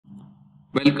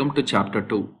Welcome to Chapter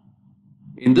 2.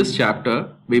 In this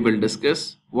chapter, we will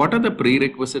discuss what are the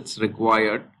prerequisites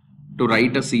required to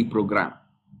write a C program.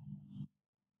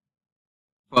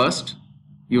 First,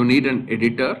 you need an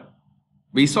editor.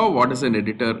 We saw what is an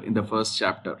editor in the first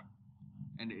chapter.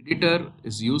 An editor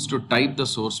is used to type the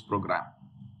source program.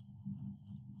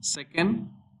 Second,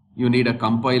 you need a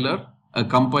compiler. A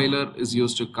compiler is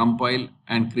used to compile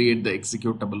and create the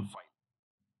executable file.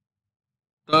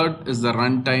 Third is the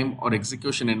runtime or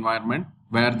execution environment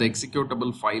where the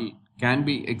executable file can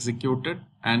be executed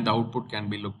and the output can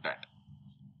be looked at.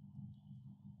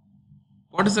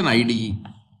 What is an IDE?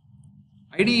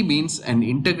 IDE means an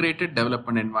integrated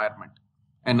development environment.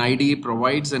 An IDE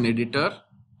provides an editor,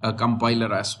 a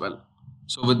compiler as well.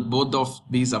 So with both of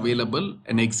these available,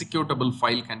 an executable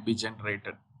file can be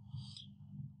generated.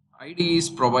 IDEs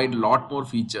provide a lot more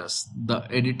features. The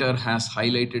editor has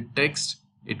highlighted text.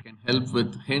 It can help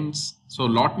with hints. So a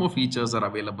lot more features are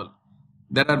available.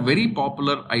 There are very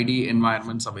popular IDE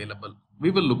environments available. We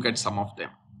will look at some of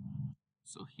them.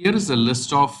 So here is a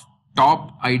list of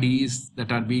top IDEs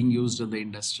that are being used in the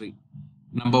industry.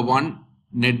 Number one,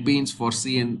 NetBeans for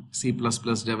C and C++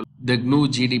 development. The GNU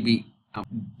GDB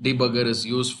debugger is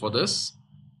used for this.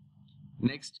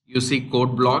 Next, you see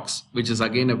CodeBlocks, which is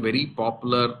again a very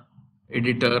popular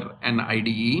editor and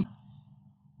IDE.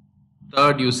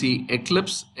 Third, you see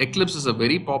Eclipse. Eclipse is a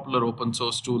very popular open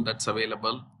source tool that's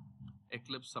available.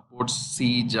 Eclipse supports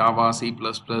C, Java, C++,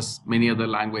 many other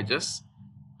languages.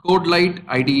 CodeLite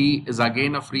IDE is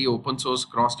again a free open source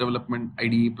cross development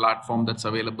IDE platform that's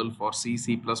available for C,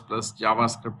 C++,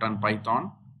 JavaScript and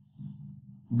Python.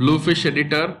 Bluefish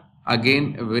editor,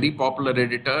 again a very popular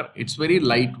editor. It's very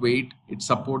lightweight. It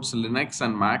supports Linux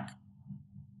and Mac.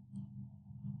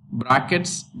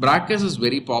 Brackets is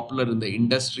very popular in the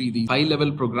industry. The high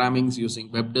level programming using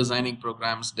web designing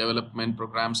programs, development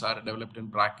programs are developed in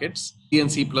Brackets. C and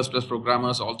C++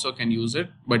 programmers also can use it,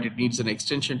 but it needs an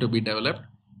extension to be developed.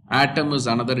 Atom is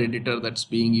another editor that's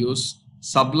being used.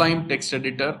 Sublime text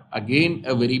editor, again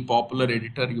a very popular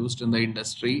editor used in the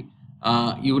industry.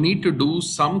 You need to do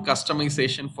some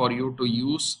customization for you to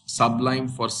use Sublime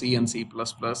for C and C++.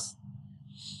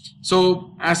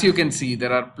 So as you can see,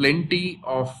 there are plenty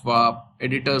of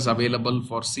editors available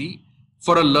for C.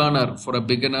 For a learner, for a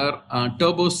beginner,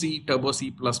 Turbo C,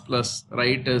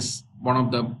 right, is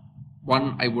one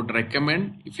I would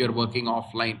recommend if you're working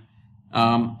offline.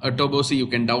 A Turbo C, you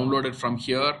can download it from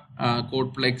here,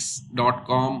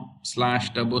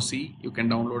 codeplex.com/Turbo C. You can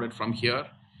download it from here.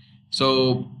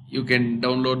 So you can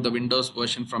download the Windows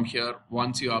version from here.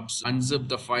 Once you unzip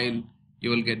the file,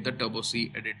 you will get the Turbo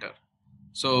C editor.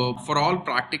 So for all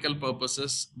practical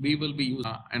purposes, we will be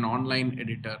using an online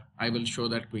editor. I will show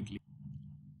that quickly.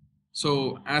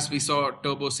 So as we saw,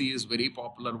 Turbo C is very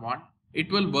popular one.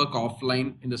 It will work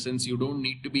offline in the sense you don't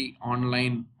need to be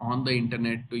online on the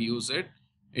internet to use it.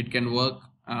 It can work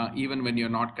even when you're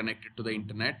not connected to the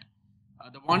internet.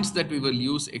 The ones that we will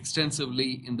use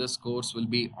extensively in this course will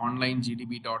be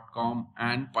onlinegdb.com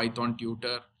and Python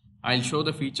Tutor. I'll show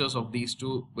the features of these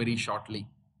two very shortly.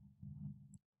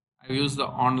 I use the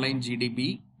online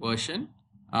GDB version.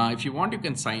 If you want, you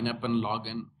can sign up and log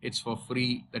in. It's for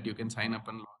free that you can sign up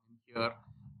and log in here.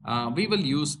 We will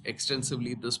use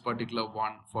extensively this particular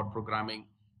one for programming.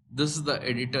 This is the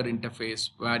editor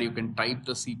interface where you can type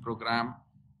the C program.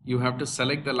 You have to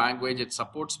select the language. It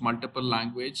supports multiple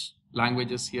languages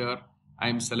here.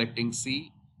 I'm selecting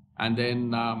C, and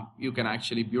then you can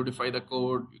actually beautify the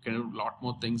code. You can do a lot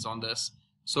more things on this.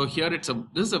 So here this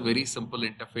is a very simple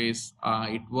interface.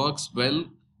 It works well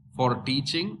for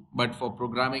teaching, but for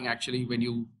programming, actually, when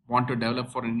you want to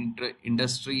develop for an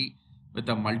industry with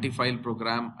a multi-file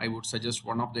program, I would suggest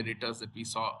one of the editors that we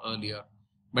saw earlier.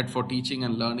 But for teaching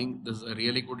and learning, this is a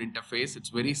really good interface. It's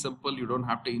very simple. You don't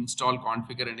have to install,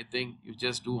 configure anything. You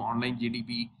just do online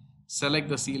GDB, select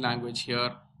the C language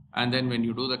here, and then when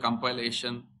you do the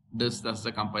compilation, this does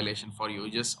the compilation for you.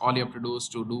 All you have to do is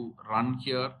to do run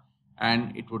here,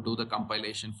 and it would do the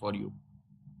compilation for you.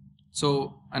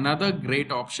 So another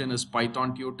great option is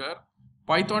Python Tutor.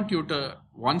 Python Tutor,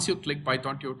 once you click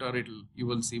Python Tutor, you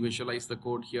will see visualize the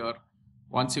code here.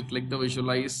 Once you click the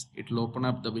visualize, it will open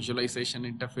up the visualization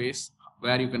interface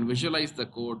where you can visualize the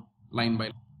code line by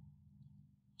line.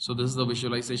 So this is the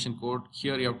visualization code.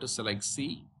 Here you have to select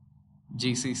C,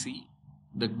 GCC,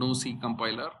 the GNU C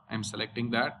compiler. I'm selecting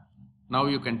that. Now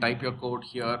you can type your code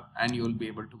here and you will be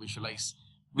able to visualize.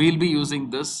 We'll be using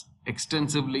this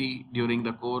extensively during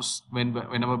the course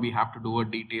whenever we have to do a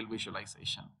detailed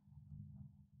visualization.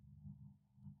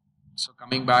 So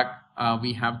coming back,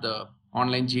 we have the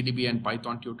online GDB and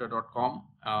pythontutor.com.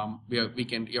 you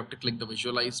have to click the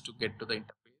visualize to get to the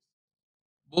interface.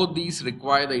 Both these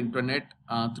require the internet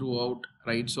throughout,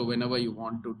 right? So whenever you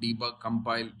want to debug,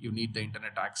 compile, you need the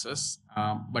internet access,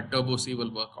 but Turbo C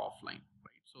will work offline,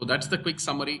 right? So that's the quick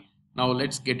summary. Now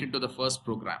let's get into the first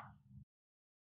program.